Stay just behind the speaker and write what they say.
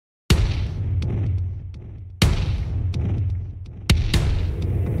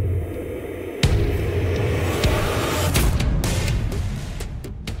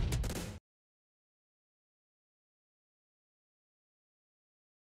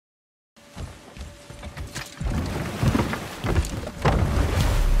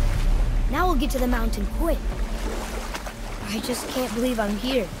will get to the mountain quick. I just can't believe I'm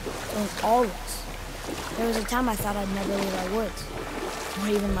here, doing all this. There was a time I thought I'd never leave our woods, or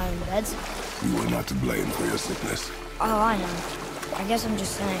even my own beds. You were not to blame for your sickness. Oh, I know. I guess I'm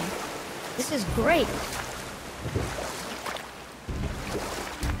just saying. This is great.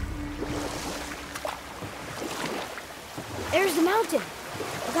 There's the mountain.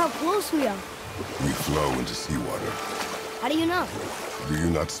 Look how close we are. We flow into seawater. How do you know? Do you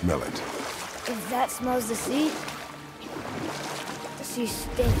not smell it? If that smells the sea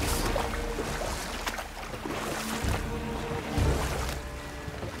stinks.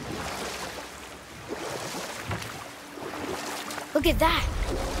 Look at that.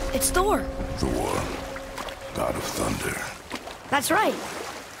 It's Thor. Thor, god of thunder. That's right.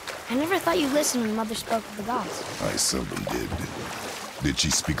 I never thought you listened when Mother spoke of the gods. I seldom did. Did she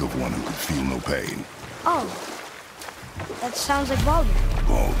speak of one who could feel no pain? Oh. That sounds like Baldur.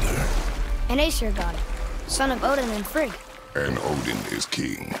 Baldur. An Aesir god, son of Odin and Frigg. And Odin is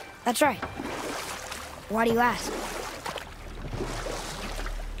king. That's right. Why do you ask?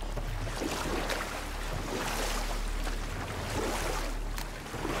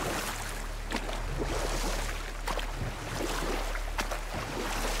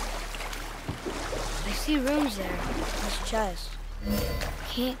 I see runes there. This chest.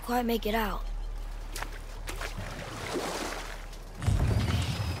 Can't quite make it out.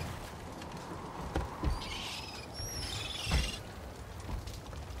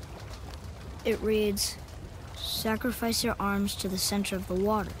 It reads, sacrifice your arms to the center of the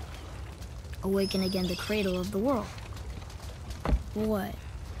water. Awaken again the cradle of the world. What?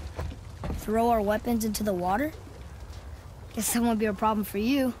 Throw our weapons into the water? Guess that won't be a problem for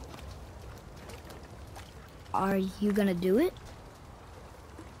you. Are you gonna do it?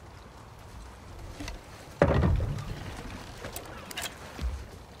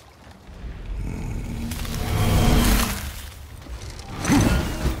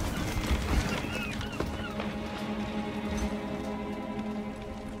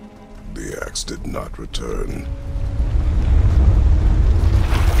 The axe did not return.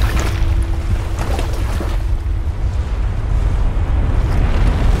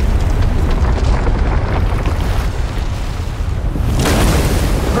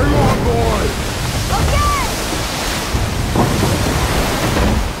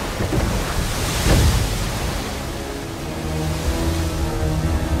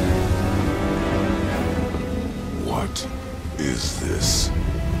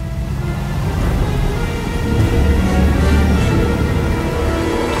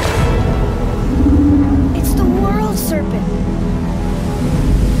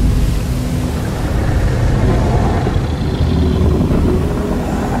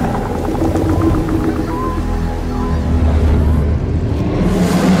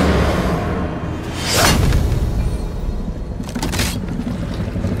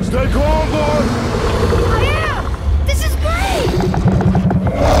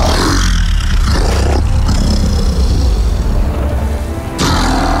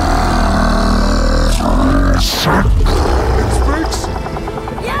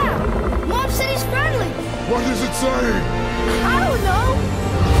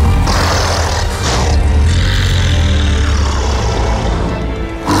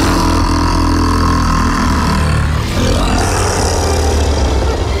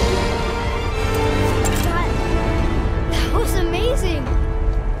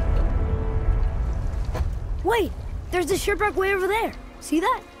 Shipwreck way over there. See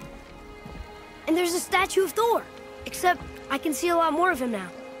that? And there's a statue of Thor. Except I can see a lot more of him now.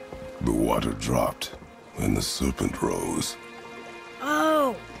 The water dropped, and the serpent rose.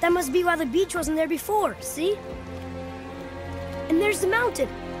 Oh, that must be why the beach wasn't there before, see? And there's the mountain.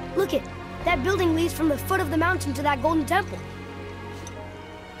 Look it, that building leads from the foot of the mountain to that golden temple.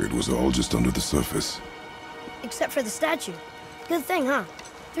 It was all just under the surface. Except for the statue. Good thing, huh?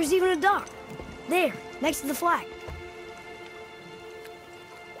 There's even a dock. There, next to the flag.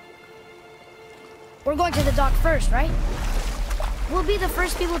 We're going to the dock first, right? We'll be the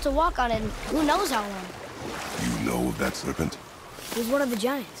first people to walk on it in who knows how long. You know of that serpent? He's one of the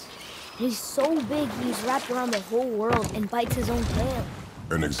giants. He's so big he's wrapped around the whole world and bites his own tail.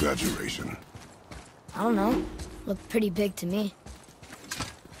 An exaggeration. I don't know. Looked pretty big to me.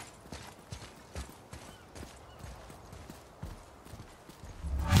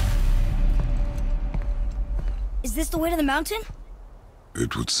 Is this the way to the mountain?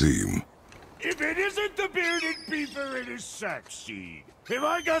 It would seem. If it isn't the bearded beaver, it is Sackseed. Have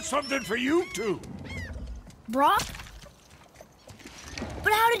I got something for you too? Brock?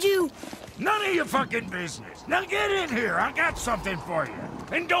 But how did you... None of your fucking business. Now get in here. I got something for you.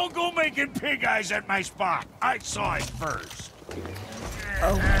 And don't go making pig eyes at my spot. I saw it first.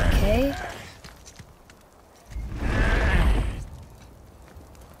 Okay.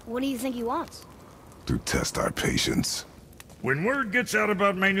 What do you think he wants? To test our patience. When word gets out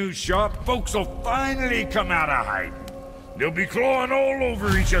about my new shop, folks will finally come out of hiding. They'll be clawing all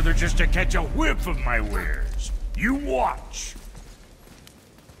over each other just to catch a whiff of my wares. You watch.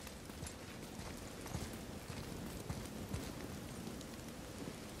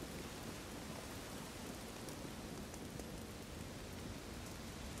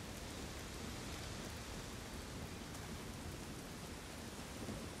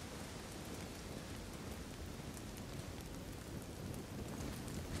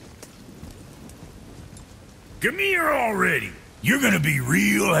 Come here already. You're gonna be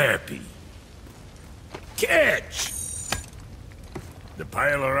real happy. Catch! The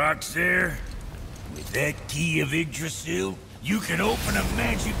pile of rocks there? With that key of Yggdrasil, you can open a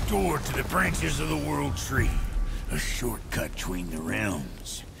magic door to the branches of the World Tree. A shortcut between the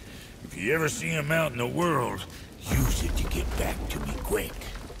realms. If you ever see him out in the world, use it to get back to me quick.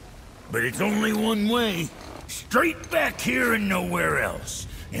 But it's only one way. Straight back here and nowhere else.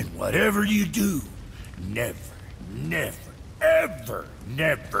 And whatever you do, never,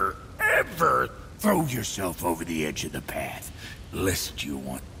 ever throw yourself over the edge of the path, lest you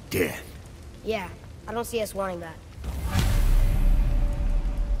want death. Yeah, I don't see us wanting that.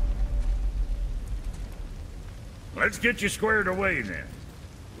 Let's get you squared away then.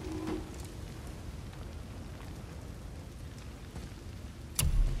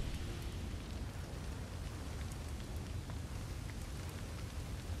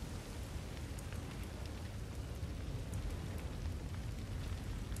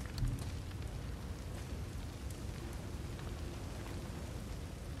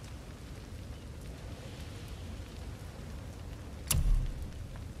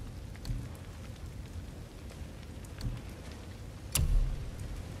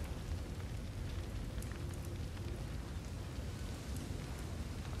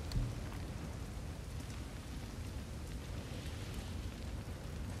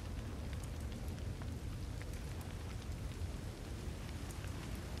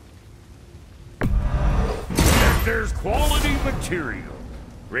 There's quality material.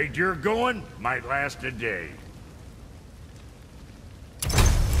 Rate you're going might last a day.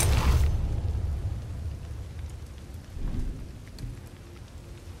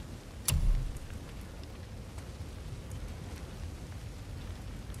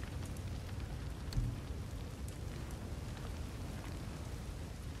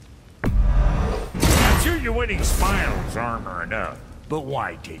 I'm sure your winning smiles armor enough, but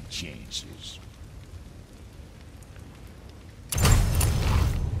why take chances?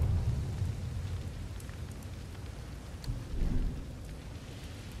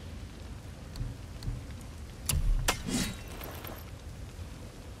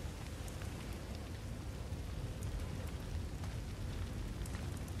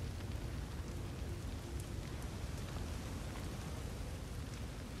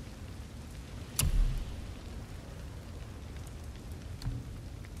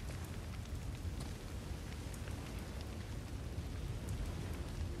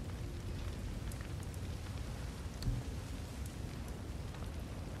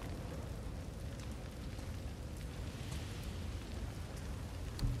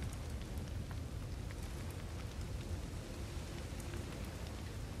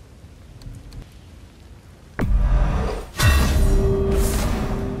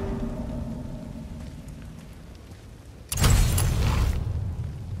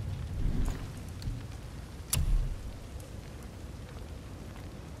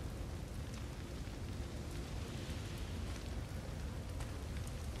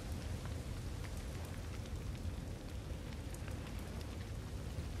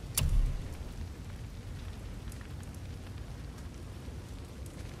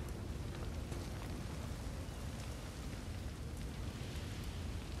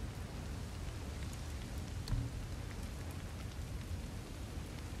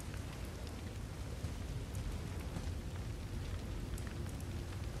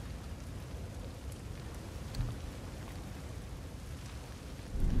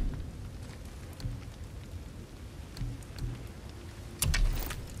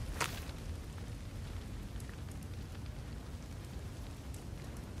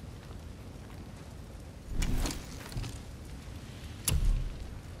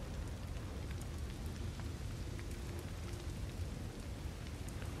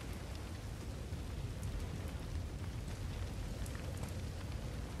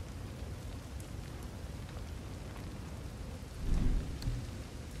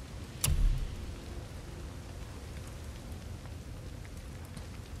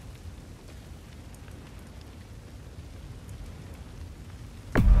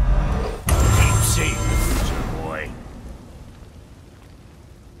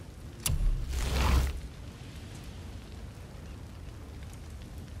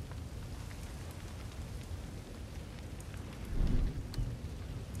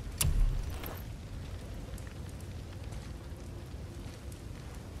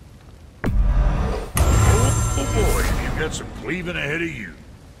 leaving ahead of you.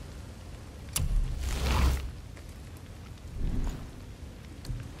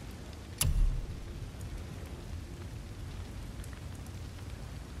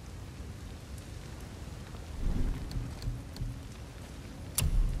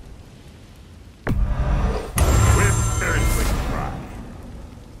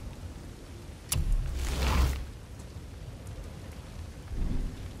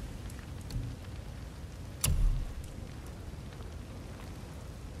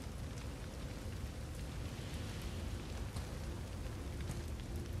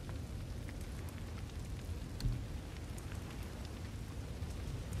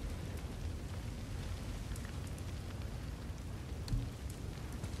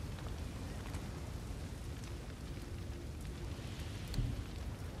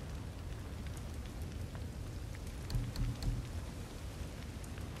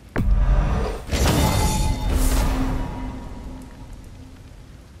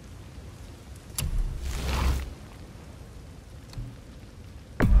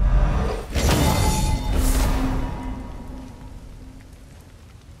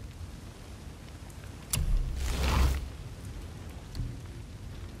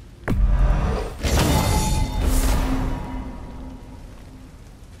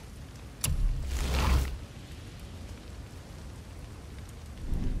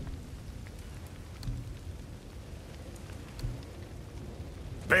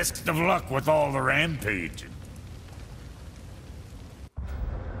 Best of luck with all the rampaging.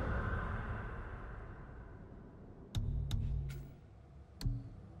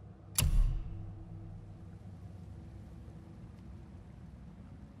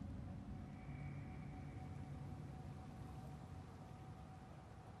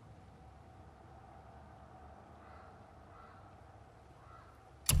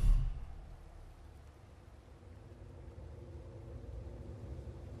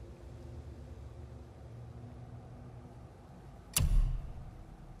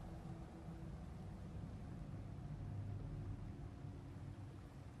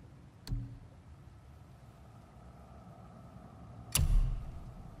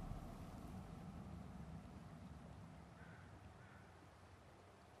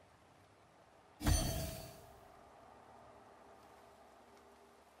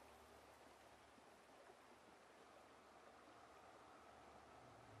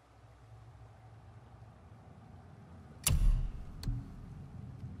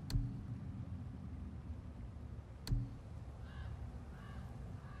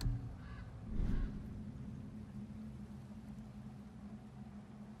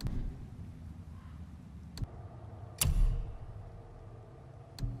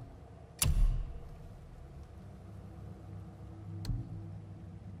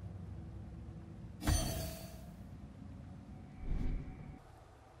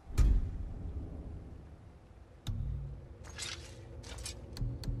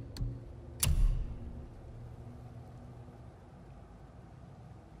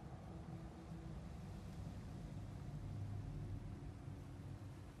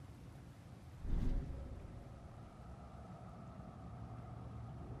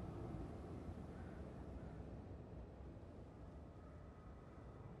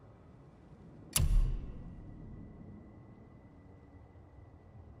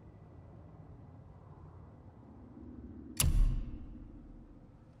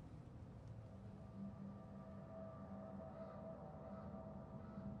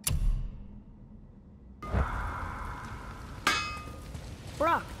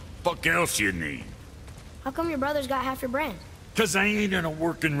 Brock, Fuck else you need? how come your brother's got half your brand? 'Cause I ain't in a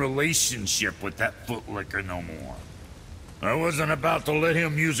working relationship with that footlicker no more. I wasn't about to let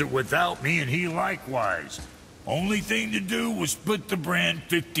him use it without me, and he likewise. Only thing to do was split the brand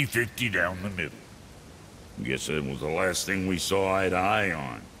 50-50 down the middle. Guess that was the last thing we saw eye to eye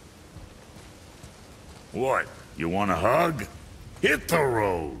on. What? You want a hug? Hit the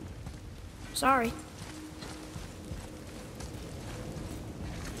road! Sorry.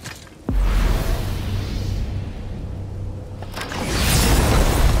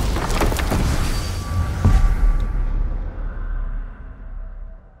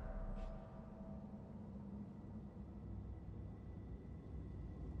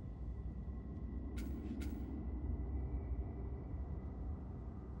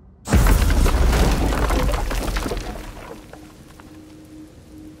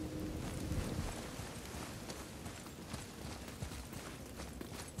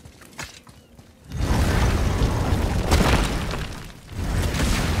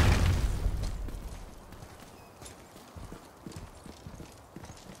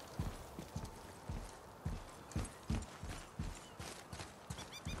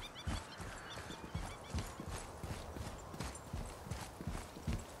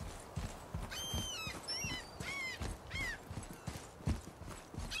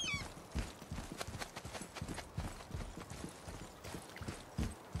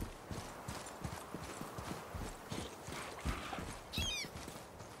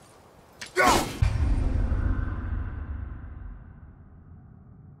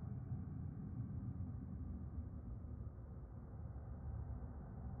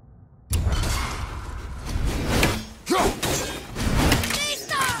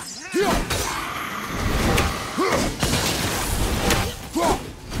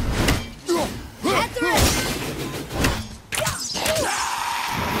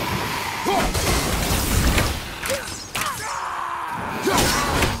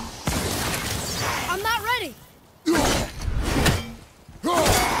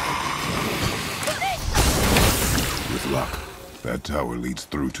 That tower leads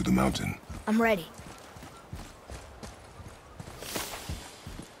through to the mountain. I'm ready.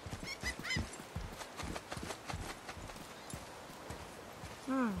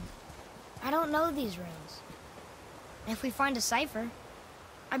 I don't know these rings. If we find a cipher,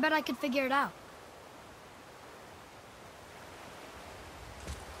 I bet I could figure it out.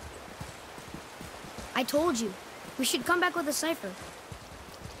 I told you, we should come back with a cipher.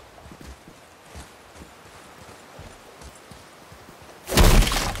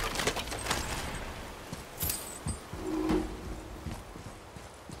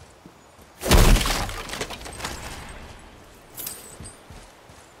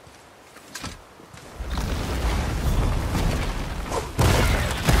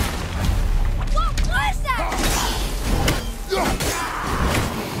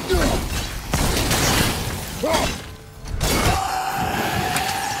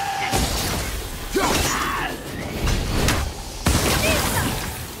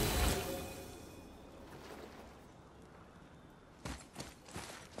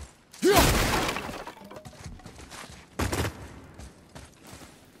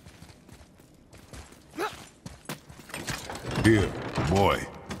 Here, boy.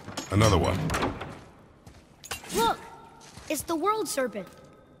 Another one. Look! It's the world serpent.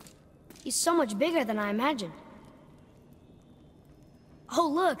 He's so much bigger than I imagined. Oh,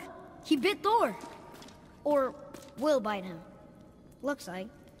 look! He bit Thor! Or will bite him. Looks like.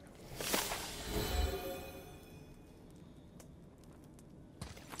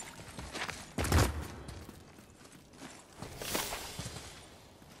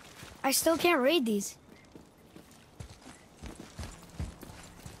 I still can't read these.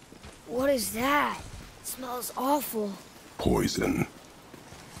 What is that? It smells awful. Poison.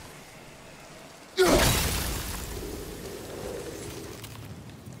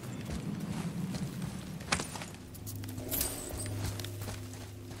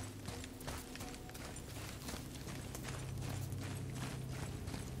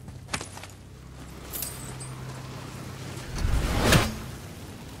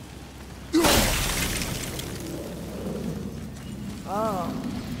 Oh.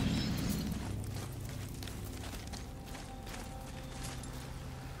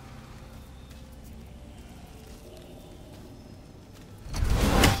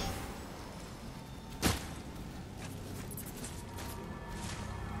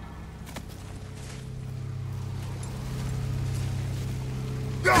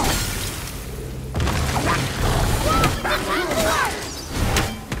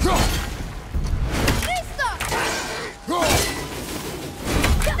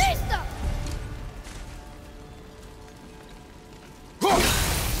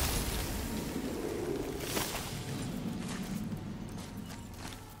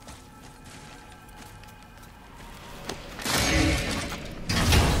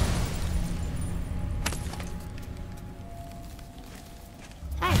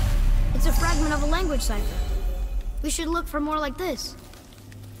 It's a fragment of a language cipher. We should look for more like this.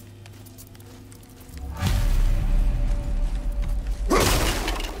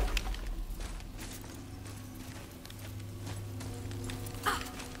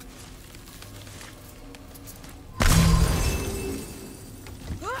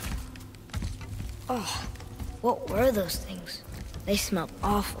 Oh, what were those things? They smelled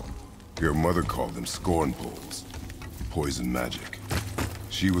awful. Your mother called them scorn poles. Poison magic.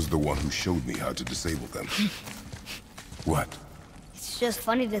 She was the one who showed me how to disable them. What? It's just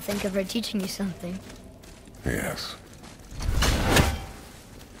funny to think of her teaching you something. Yes.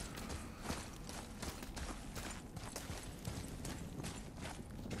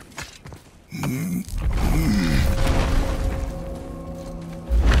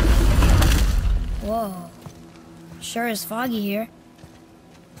 Whoa. Sure is foggy here.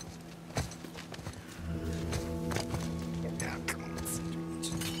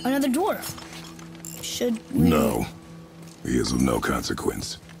 Another dwarf. Should we... No. He is of no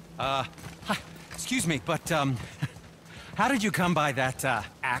consequence. Hi. Excuse me, but, how did you come by that,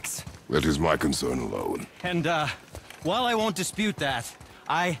 axe? That is my concern alone. And, while I won't dispute that,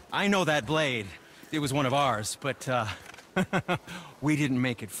 I know that blade. It was one of ours, but, we didn't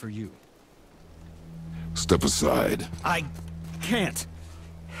make it for you. Step aside. I can't.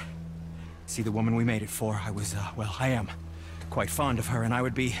 See, the woman we made it for, I was, well, I am quite fond of her, and I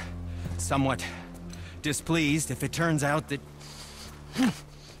would be somewhat displeased if it turns out that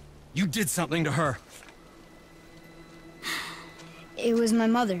you did something to her. It was my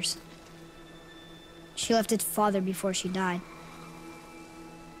mother's. She left its father before she died.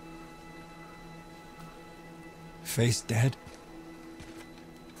 Faye's dead?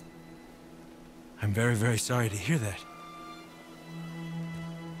 I'm very, very sorry to hear that.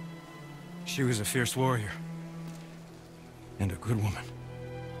 She was a fierce warrior. And a good woman.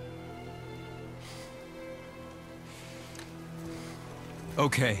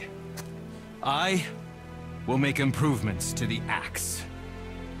 Okay. I will make improvements to the axe.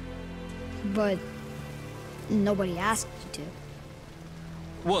 But nobody asked you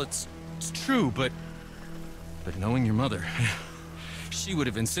to. Well, it's true, but knowing your mother, she would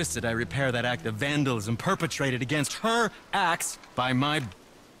have insisted I repair that act of vandalism perpetrated against her axe by my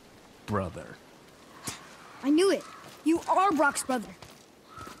brother. I knew it. You are Brock's brother.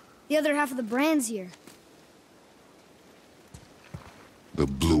 The other half of the brand's here. The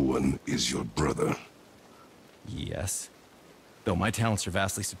blue one is your brother. Yes. Though my talents are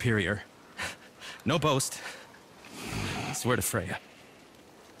vastly superior. No boast. I swear to Freya.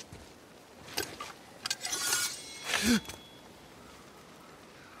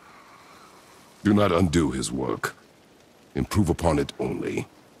 Do not undo his work. Improve upon it only.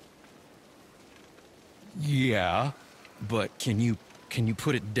 Yeah, but can you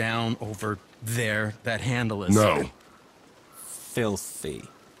put it down over there? That handle is... No. Filthy.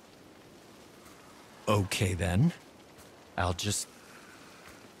 Okay then. I will just...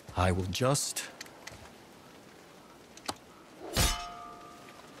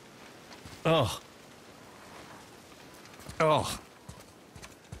 Oh. Oh.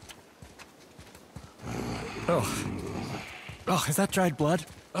 Oh. Oh, is that dried blood?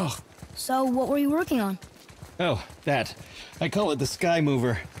 Oh. So, what were you working on? Oh, that. I call it the Sky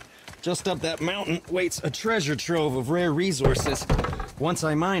Mover. Just up that mountain waits a treasure trove of rare resources. Once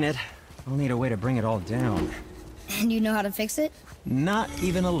I mine it, I'll need a way to bring it all down. And you know how to fix it? Not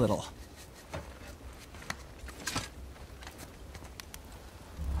even a little.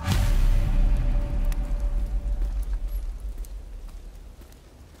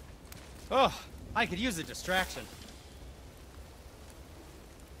 Oh, I could use a distraction.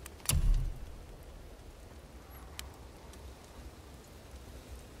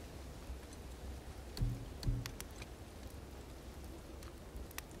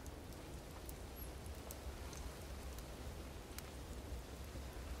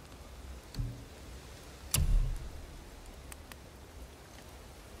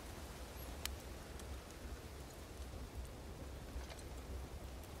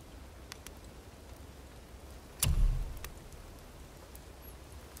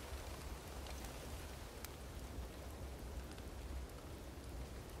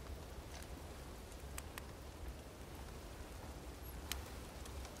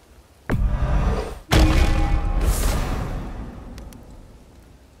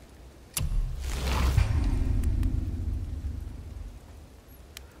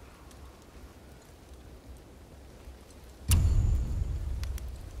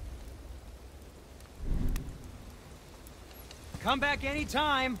 Come back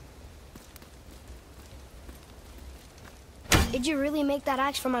anytime. Did you really make that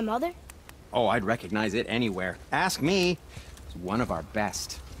axe for my mother? Oh, I'd recognize it anywhere. Ask me. It's one of our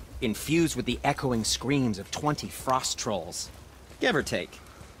best. Infused with the echoing screams of 20 frost trolls. Give or take.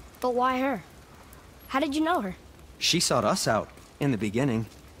 But why her? How did you know her? She sought us out in the beginning.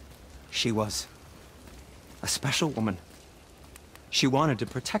 She was a special woman. She wanted to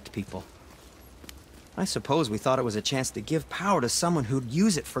protect people. I suppose we thought it was a chance to give power to someone who'd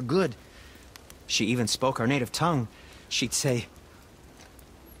use it for good. She even spoke our native tongue. She'd say,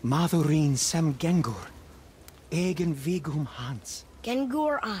 Madurin sem gengur, egen vigum hans.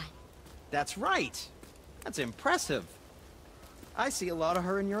 Gengur I. That's right. That's impressive. I see a lot of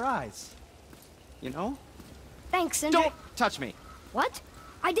her in your eyes. You know? Thanks, Cinder. Don't touch me. What?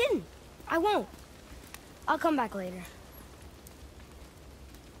 I didn't. I won't. I'll come back later.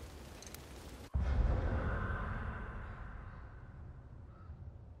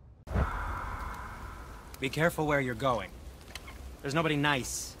 Be careful where you're going. There's nobody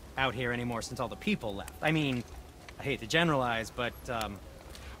nice out here anymore since all the people left. I mean, I hate to generalize, but,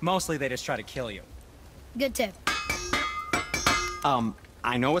 mostly they just try to kill you. Good tip.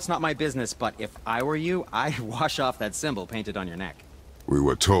 I know it's not my business, but if I were you, I'd wash off that symbol painted on your neck. We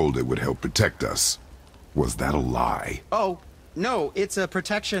were told it would help protect us. Was that a lie? Oh, no, it's a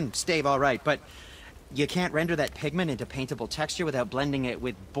protection stave, all right, but you can't render that pigment into paintable texture without blending it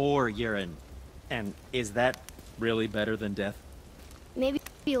with boar urine. And is that really better than death? Maybe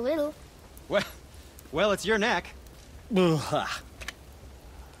a little. Well, it's your neck. Ugh.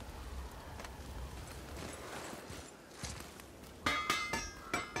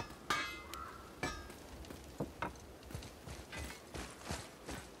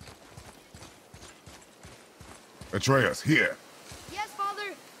 Atreus, here. Yes,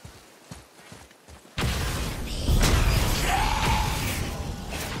 Father.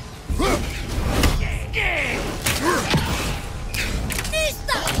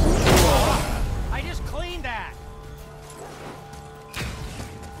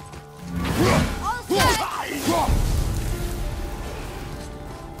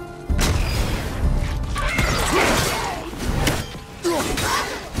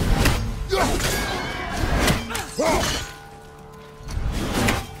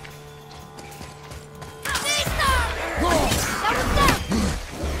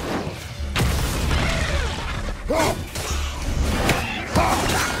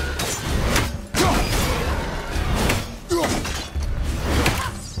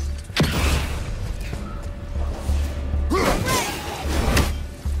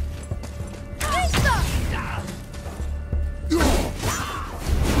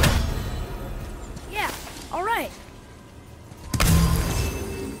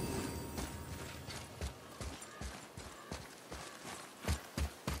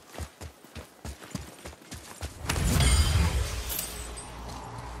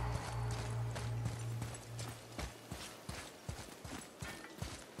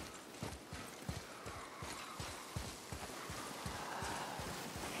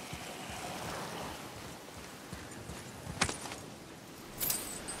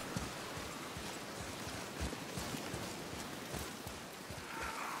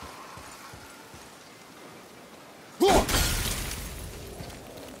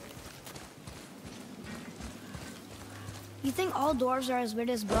 You think all dwarves are as weird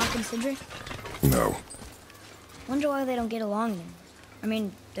as Brock and Sindri? No. Wonder why they don't get along anymore. I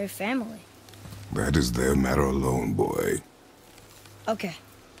mean, they're family. That is their matter alone, boy. Okay.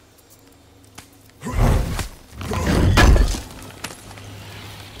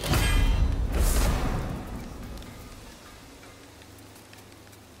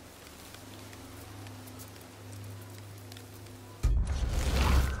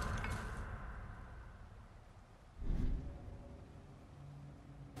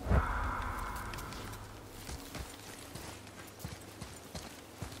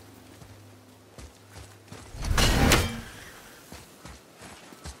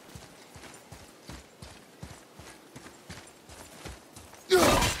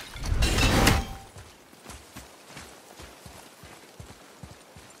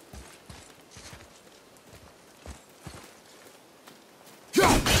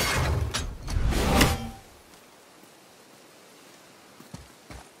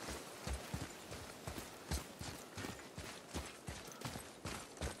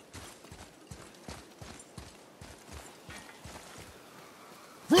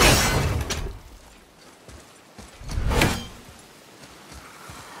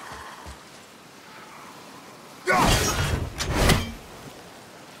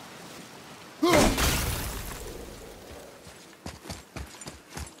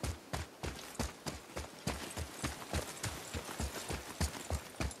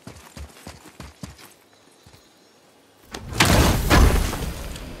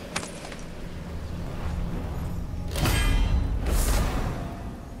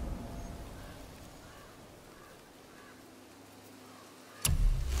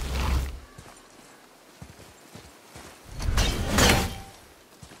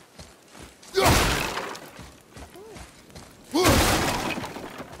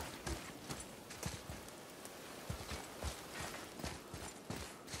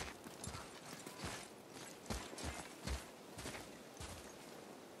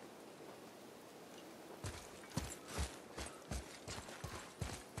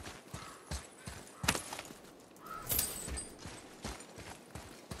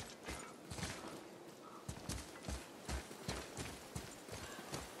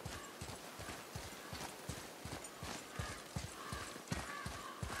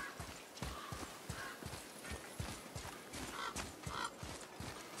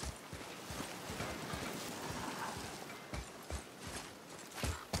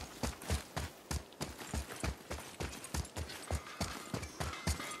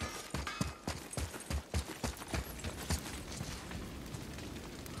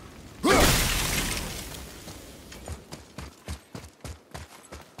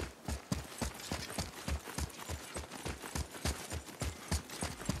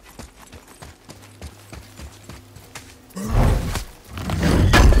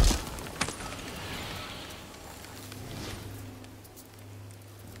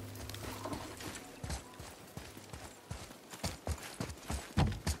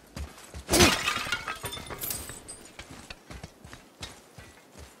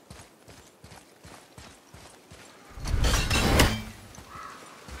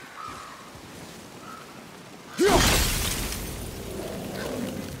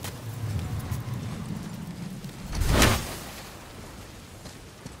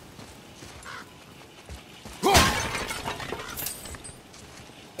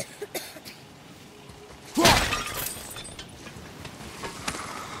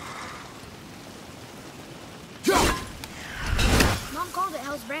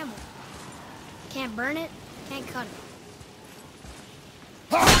 bramble. Can't burn it, can't cut it.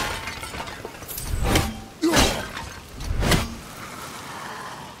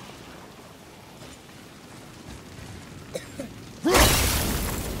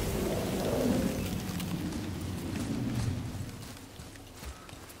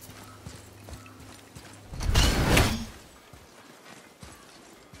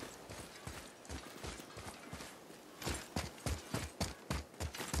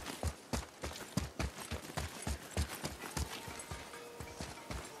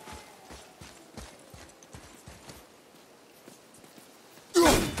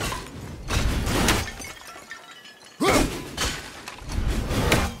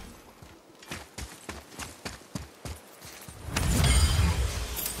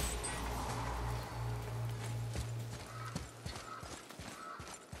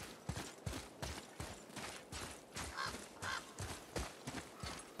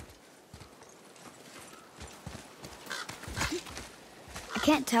 I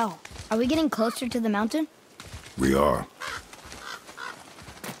can't tell. Are we getting closer to the mountain? We are.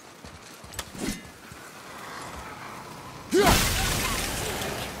 Whoa!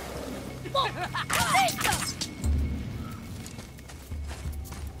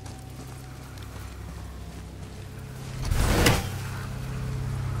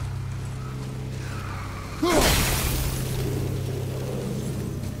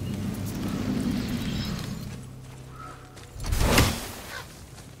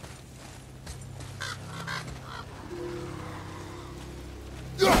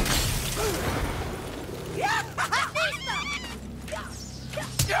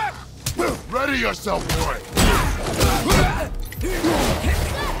 Ready yourself, boy!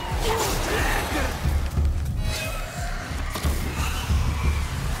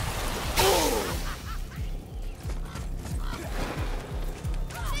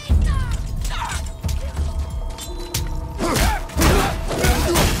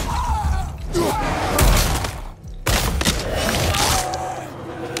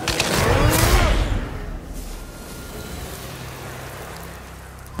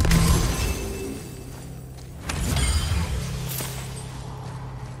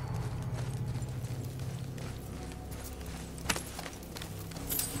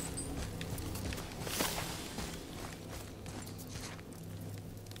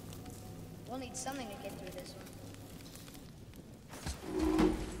 We'll need something to get through this one.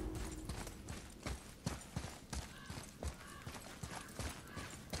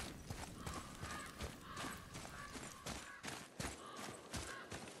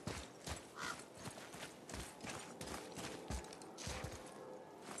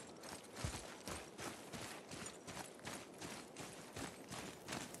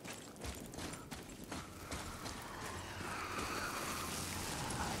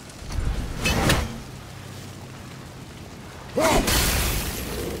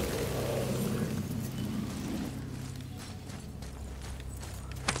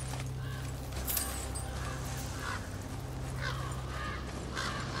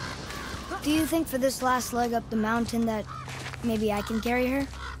 Do you think for this last leg up the mountain that maybe I can carry her?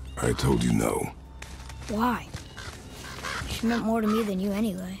 I told you no. Why? She meant more to me than you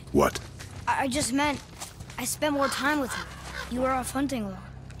anyway. What? I just meant I spent more time with you. You were off hunting alone.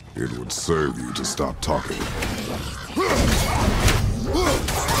 It would serve you to stop talking.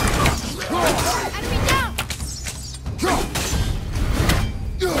 Enemy down!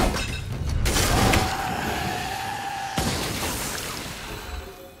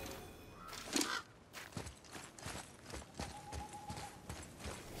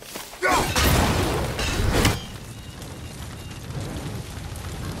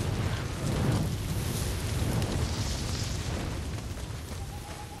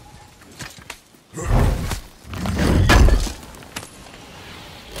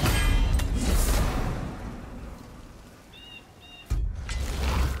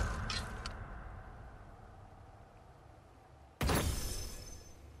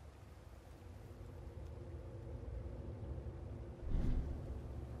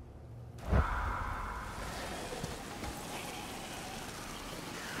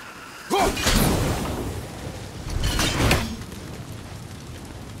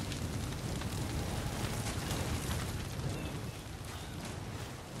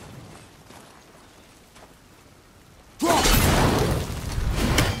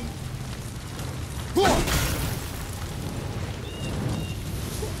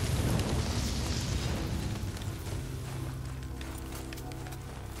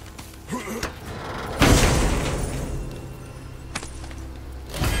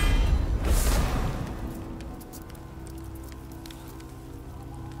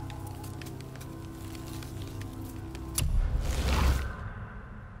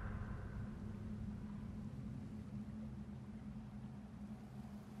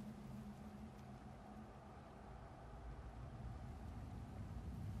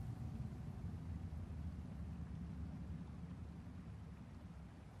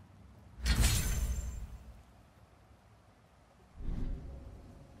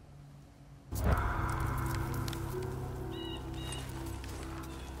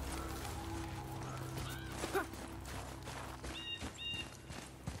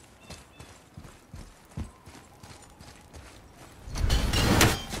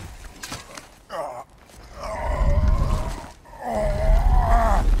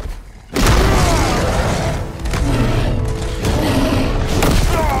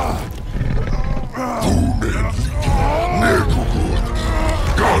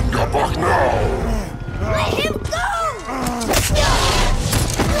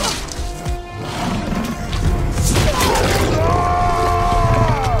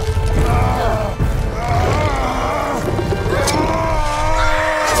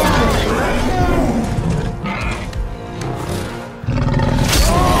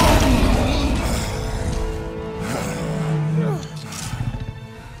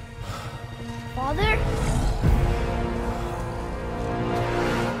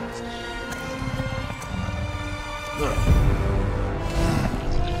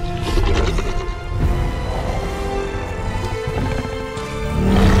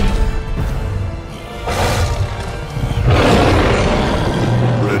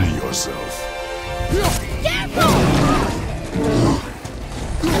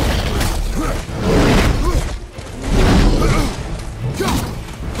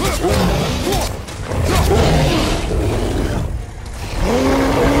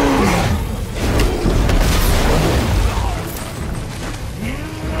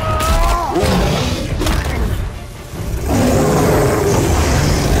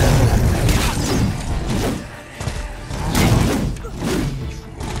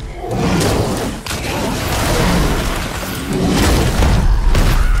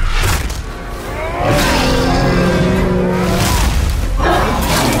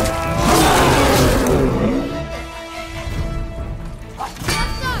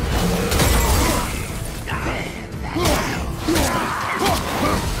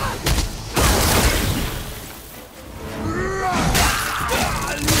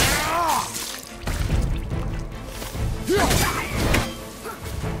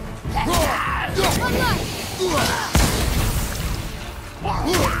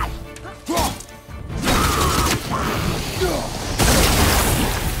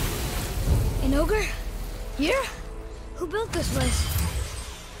 ogre? Here? Who built this place?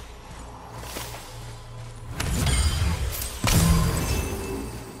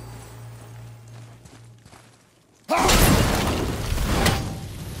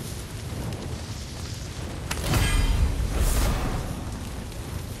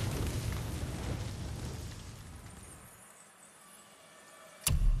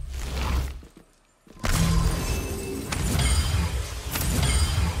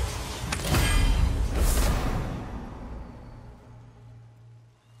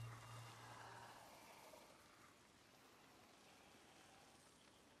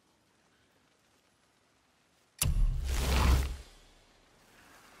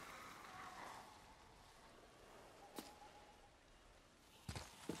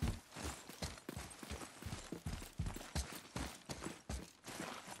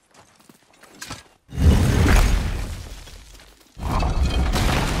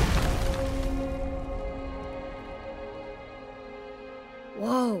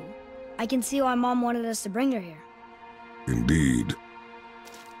 Whoa. I can see why Mom wanted us to bring her here. Indeed.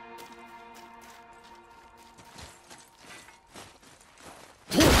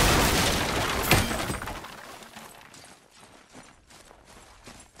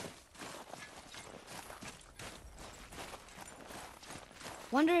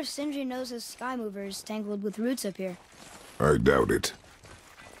 Wonder if Sindri knows his sky mover is tangled with roots up here. I doubt it.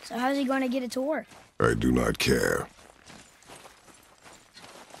 So how's he going to get it to work? I do not care.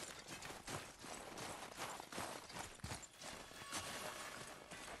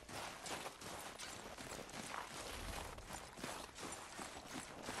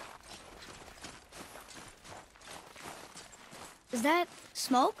 Is that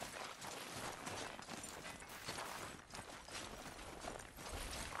smoke?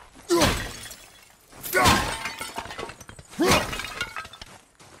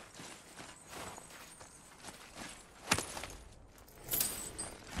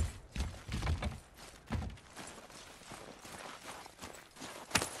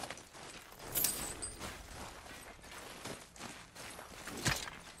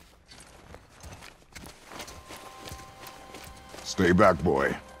 Stay back,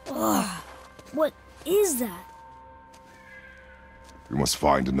 boy. Ugh. What is that? We must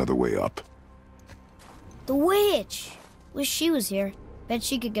find another way up. The witch! Wish she was here. Bet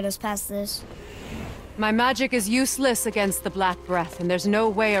she could get us past this. My magic is useless against the Black Breath, and there's no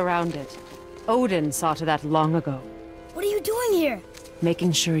way around it. Odin saw to that long ago. What are you doing here?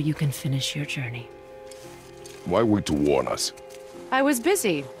 Making sure you can finish your journey. Why wait to warn us? I was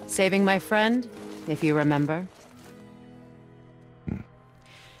busy, saving my friend, if you remember.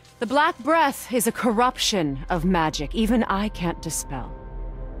 The Black Breath is a corruption of magic even I can't dispel.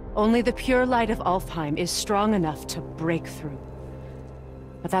 Only the pure light of Alfheim is strong enough to break through.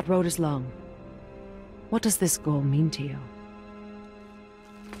 But that road is long. What does this goal mean to you?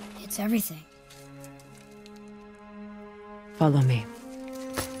 It's everything. Follow me.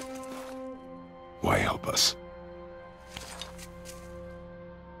 Why help us?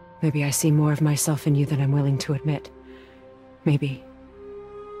 Maybe I see more of myself in you than I'm willing to admit. Maybe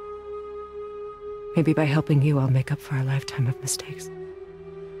by helping you, I'll make up for a lifetime of mistakes.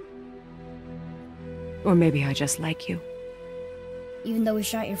 Or maybe I just like you. Even though we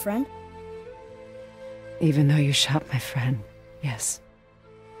shot your friend? Even though you shot my friend, yes.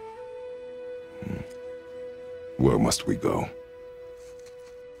 Where must we go?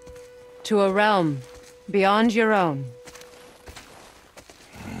 To a realm beyond your own.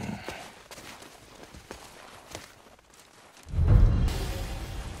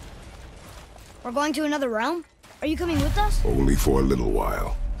 We're going to another realm? Are you coming with us? Only for a little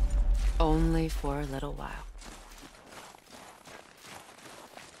while. Only for a little while.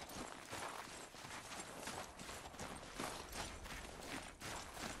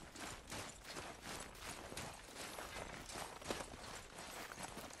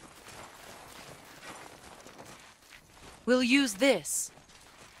 We'll use this.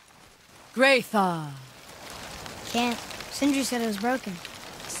 Greythaw. Can't. Sindri said it was broken.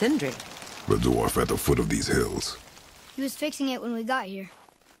 Sindri? The dwarf at the foot of these hills. He was fixing it when we got here.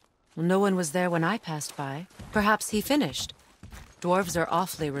 Well, no one was there when I passed by. Perhaps he finished. Dwarves are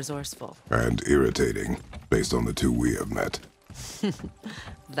awfully resourceful. And irritating, based on the two we have met.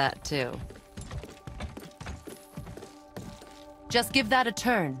 That too. Just give that a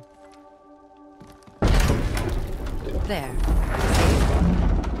turn. There.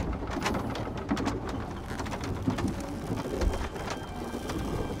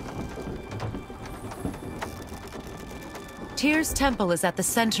 Tyr's temple is at the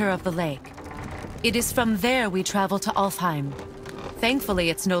center of the lake. It is from there we travel to Alfheim. Thankfully,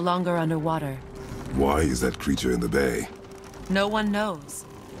 it's no longer underwater. Why is that creature in the bay? No one knows.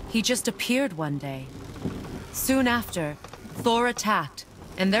 He just appeared one day. Soon after, Thor attacked,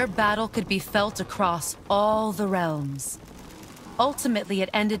 and their battle could be felt across all the realms. Ultimately, it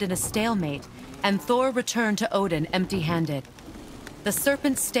ended in a stalemate, and Thor returned to Odin empty-handed. The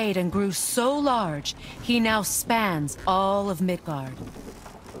serpent stayed and grew so large, he now spans all of Midgard.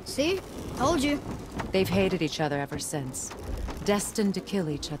 See? Told you. They've hated each other ever since, destined to kill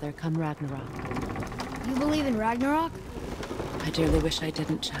each other come Ragnarok. You believe in Ragnarok? I dearly wish I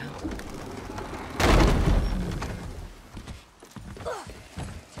didn't, child.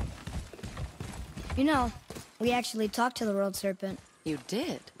 You know, we actually talked to the World Serpent. You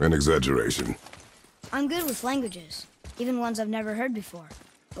did? An exaggeration. I'm good with languages, even ones I've never heard before.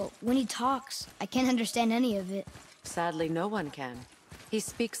 But when he talks, I can't understand any of it. Sadly, no one can. He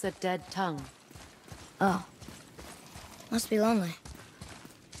speaks a dead tongue. Oh. Must be lonely.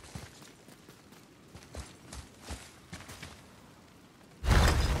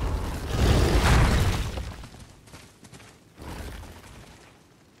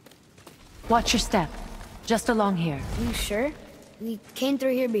 Watch your step. Just along here. You sure? We came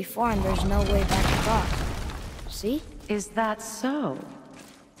through here before and there's no way back across. See? Is that so?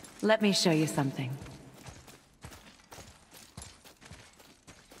 Let me show you something.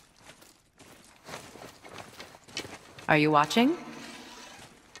 Are you watching?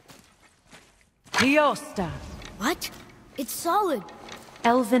 Liosta! What? It's solid.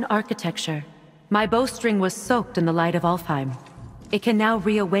 Elven architecture. My bowstring was soaked in the light of Alfheim. It can now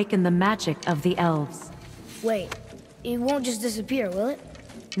reawaken the magic of the elves. Wait, it won't just disappear, will it?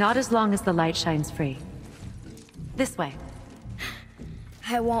 Not as long as the light shines free. This way.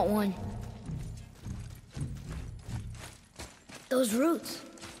 I want one. Those roots.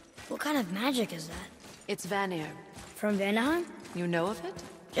 What kind of magic is that? It's Vanir. From Vanaheim? You know of it?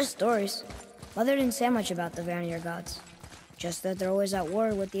 Just stories. Mother didn't say much about the Vanir gods. Just that they're always at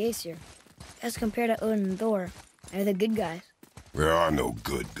war with the Aesir. As compared to Odin and Thor, they're the good guys. There are no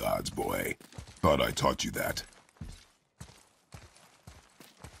good gods, boy. Thought I taught you that.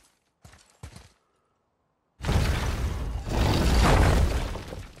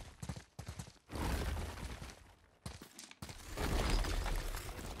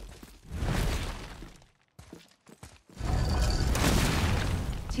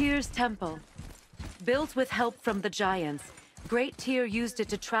 Tyr's temple. Built with help from the giants, Great Tyr used it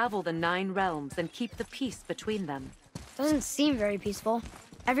to travel the 9 realms and keep the peace between them. Doesn't seem very peaceful.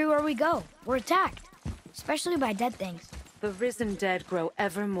 Everywhere we go, we're attacked. Especially by dead things. The risen dead grow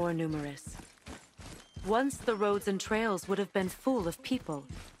ever more numerous. Once the roads and trails would have been full of people.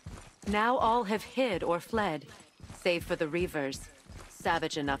 Now all have hid or fled, save for the Reavers,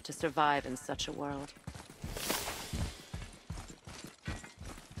 savage enough to survive in such a world.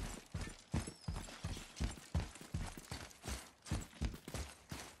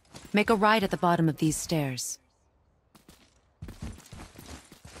 Make a right at the bottom of these stairs.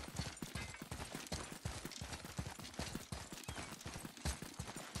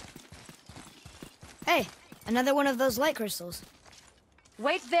 Hey, another one of those light crystals.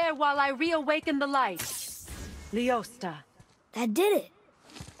 Wait there while I reawaken the light. Liosta. That did it.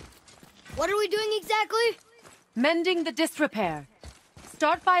 What are we doing exactly? Mending the disrepair.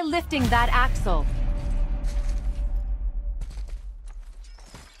 Start by lifting that axle.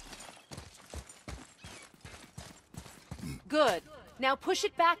 Good. Now push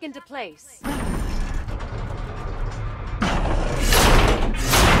it back into place.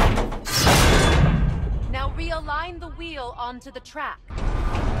 Now realign the wheel onto the track.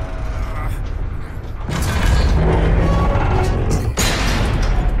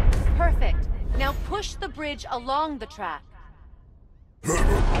 Perfect. Now push the bridge along the track.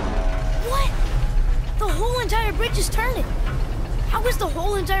 What? The whole entire bridge is turning. How is the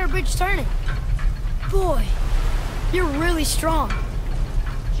whole entire bridge turning? Boy, you're really strong.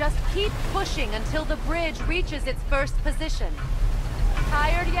 Just keep pushing until the bridge reaches its first position.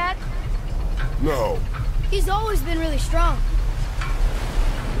 Tired yet? No. He's always been really strong.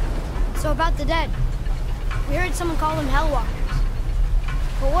 So about the dead. We heard someone call them Hellwalkers.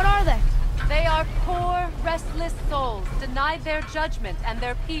 But what are they? They are poor, restless souls, denied their judgment and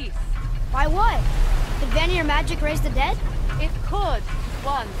their peace. By what? Did Vanir magic raise the dead? It could,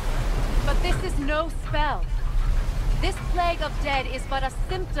 once. But this is no spell. This plague of dead is but a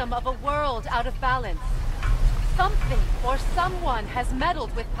symptom of a world out of balance. Something or someone has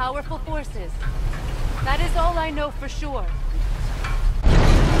meddled with powerful forces. That is all I know for sure.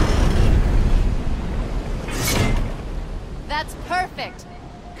 That's perfect.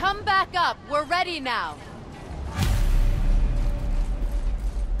 Come back up. We're ready now.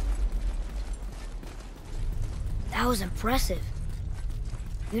 That was impressive.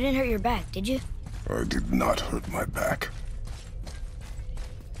 You didn't hurt your back, did you? I did not hurt my back.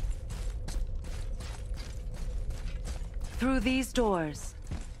 Through these doors.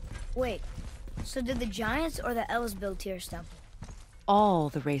 Wait, so did the giants or the elves build Tyr's temple? All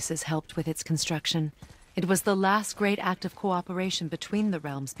the races helped with its construction. It was the last great act of cooperation between the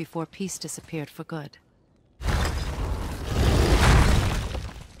realms before peace disappeared for good.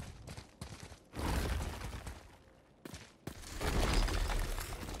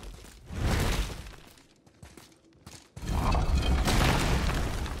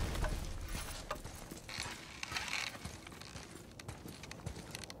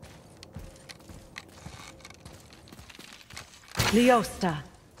 Leosta.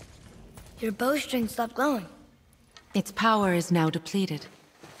 Your bowstring stopped glowing. Its power is now depleted.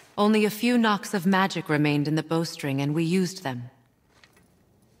 Only a few knocks of magic remained in the bowstring, and we used them.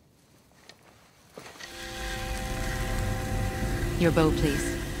 Your bow,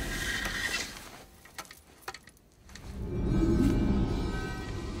 please.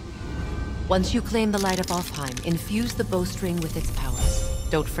 Once you claim the light of Alfheim, infuse the bowstring with its powers.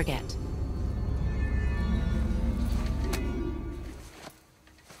 Don't forget.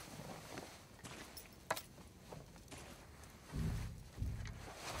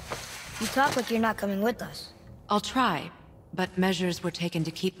 You talk like you're not coming with us. I'll try, but measures were taken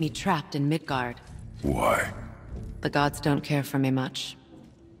to keep me trapped in Midgard. Why? The gods don't care for me much.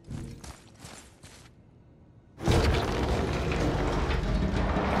 Is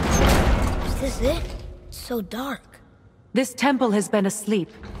this it? It's so dark. This temple has been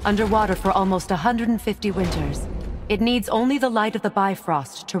asleep, underwater for almost 150 winters. It needs only the light of the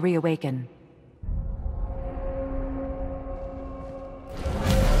Bifrost to reawaken.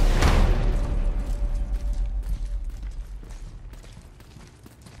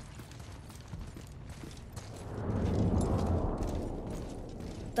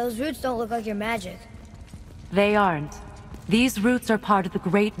 Those roots don't look like your magic. They aren't. These roots are part of the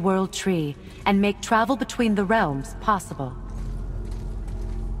Great World Tree, and make travel between the realms possible.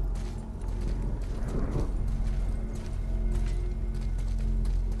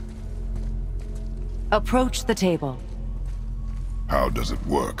 Approach the table. How does it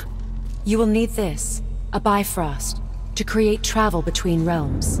work? You will need this, a Bifrost, to create travel between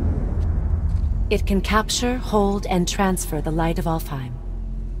realms. It can capture, hold, and transfer the light of Alfheim.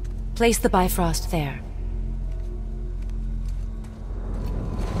 Place the Bifrost there.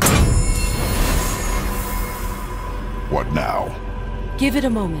 What now? Give it a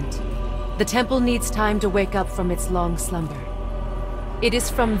moment. The temple needs time to wake up from its long slumber. It is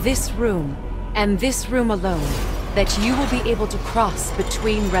from this room, and this room alone, that you will be able to cross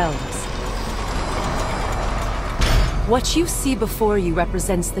between realms. What you see before you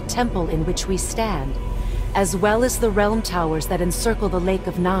represents the temple in which we stand, as well as the realm towers that encircle the Lake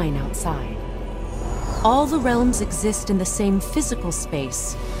of Nine outside. All the realms exist in the same physical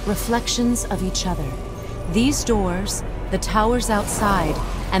space, reflections of each other. These doors, the towers outside,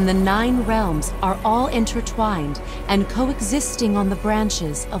 and the 9 realms are all intertwined and coexisting on the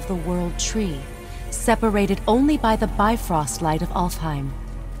branches of the World Tree, separated only by the Bifrost light of Alfheim.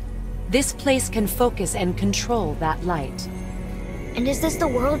 This place can focus and control that light. And is this the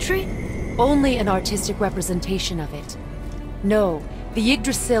World Tree? Only an artistic representation of it. No, the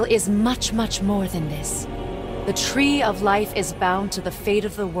Yggdrasil is much, much more than this. The Tree of Life is bound to the fate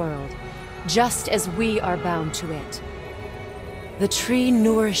of the world, just as we are bound to it. The tree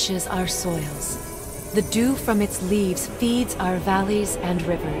nourishes our soils. The dew from its leaves feeds our valleys and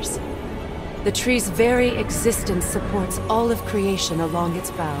rivers. The tree's very existence supports all of creation along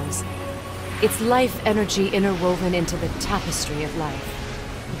its boughs. Its life energy interwoven into the tapestry of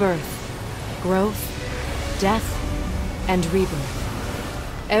life. Birth, growth, death, and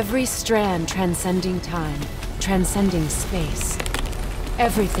rebirth. Every strand transcending time, transcending space.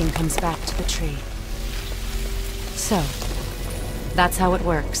 Everything comes back to the tree. So, that's how it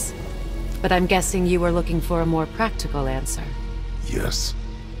works. But I'm guessing you were looking for a more practical answer. Yes.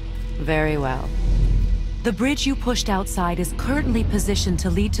 Very well. The bridge you pushed outside is currently positioned to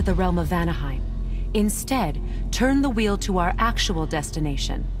lead to the realm of Vanaheim. Instead, turn the wheel to our actual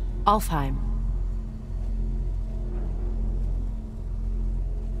destination, Alfheim.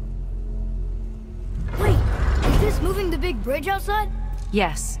 Wait, is this moving the big bridge outside?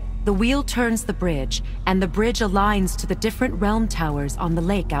 Yes, the wheel turns the bridge, and the bridge aligns to the different realm towers on the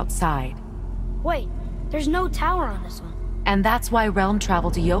lake outside. Wait, there's no tower on this one. And that's why realm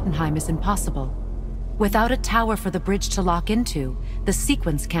travel to Jötunheim is impossible. Without a tower for the bridge to lock into, the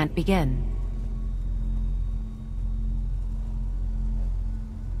sequence can't begin.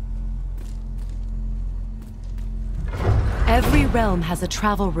 Every realm has a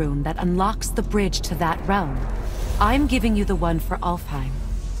travel rune that unlocks the bridge to that realm. I'm giving you the one for Alfheim.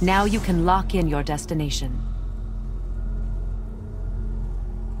 Now you can lock in your destination.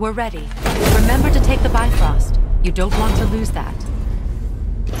 We're ready. Remember to take the Bifrost. You don't want to lose that.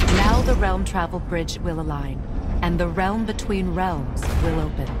 Now the realm travel bridge will align, and the realm between realms will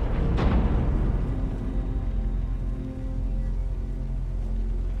open.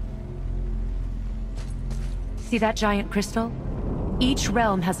 See that giant crystal? Each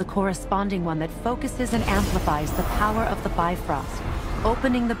realm has a corresponding one that focuses and amplifies the power of the Bifrost,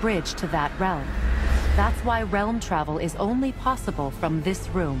 opening the bridge to that realm. That's why realm travel is only possible from this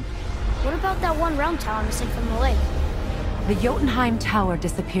room. What about that one realm tower missing from the lake? The Jötunn tower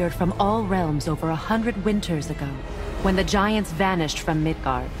disappeared from all realms over 100 winters ago, when the giants vanished from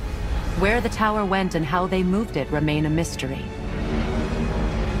Midgard. Where the tower went and how they moved it remain a mystery.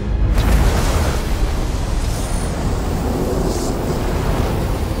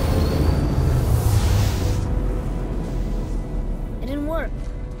 It didn't work.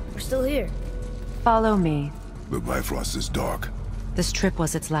 We're still here. Follow me. The Bifrost is dark. This trip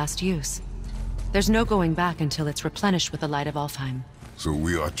was its last use. There's no going back until it's replenished with the light of Alfheim. So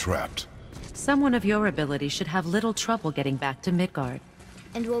we are trapped. Someone of your ability should have little trouble getting back to Midgard.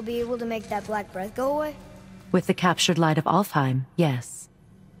 And we'll be able to make that black breath go away? With the captured light of Alfheim, yes.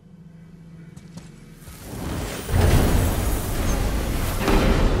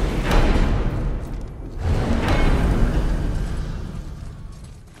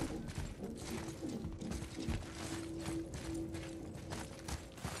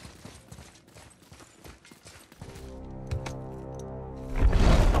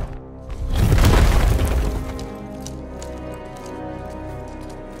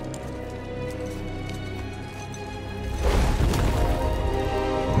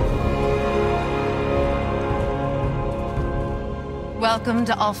 Welcome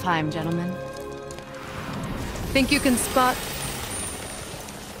to Alfheim, gentlemen. Think you can spot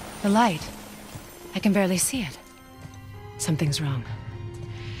the light? I can barely see it. Something's wrong.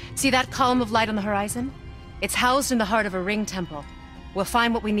 See that column of light on the horizon? It's housed in the heart of a ring temple. We'll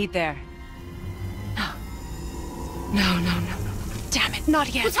find what we need there. No. Damn it,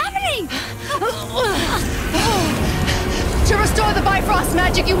 not yet. What's happening? To restore the Bifrost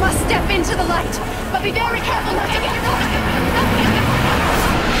magic, you must step into the light. But be very careful not to get caught.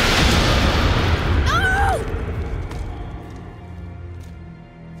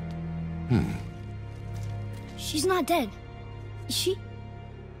 She's not dead. Is she?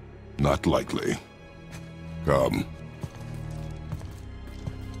 Not likely. Come.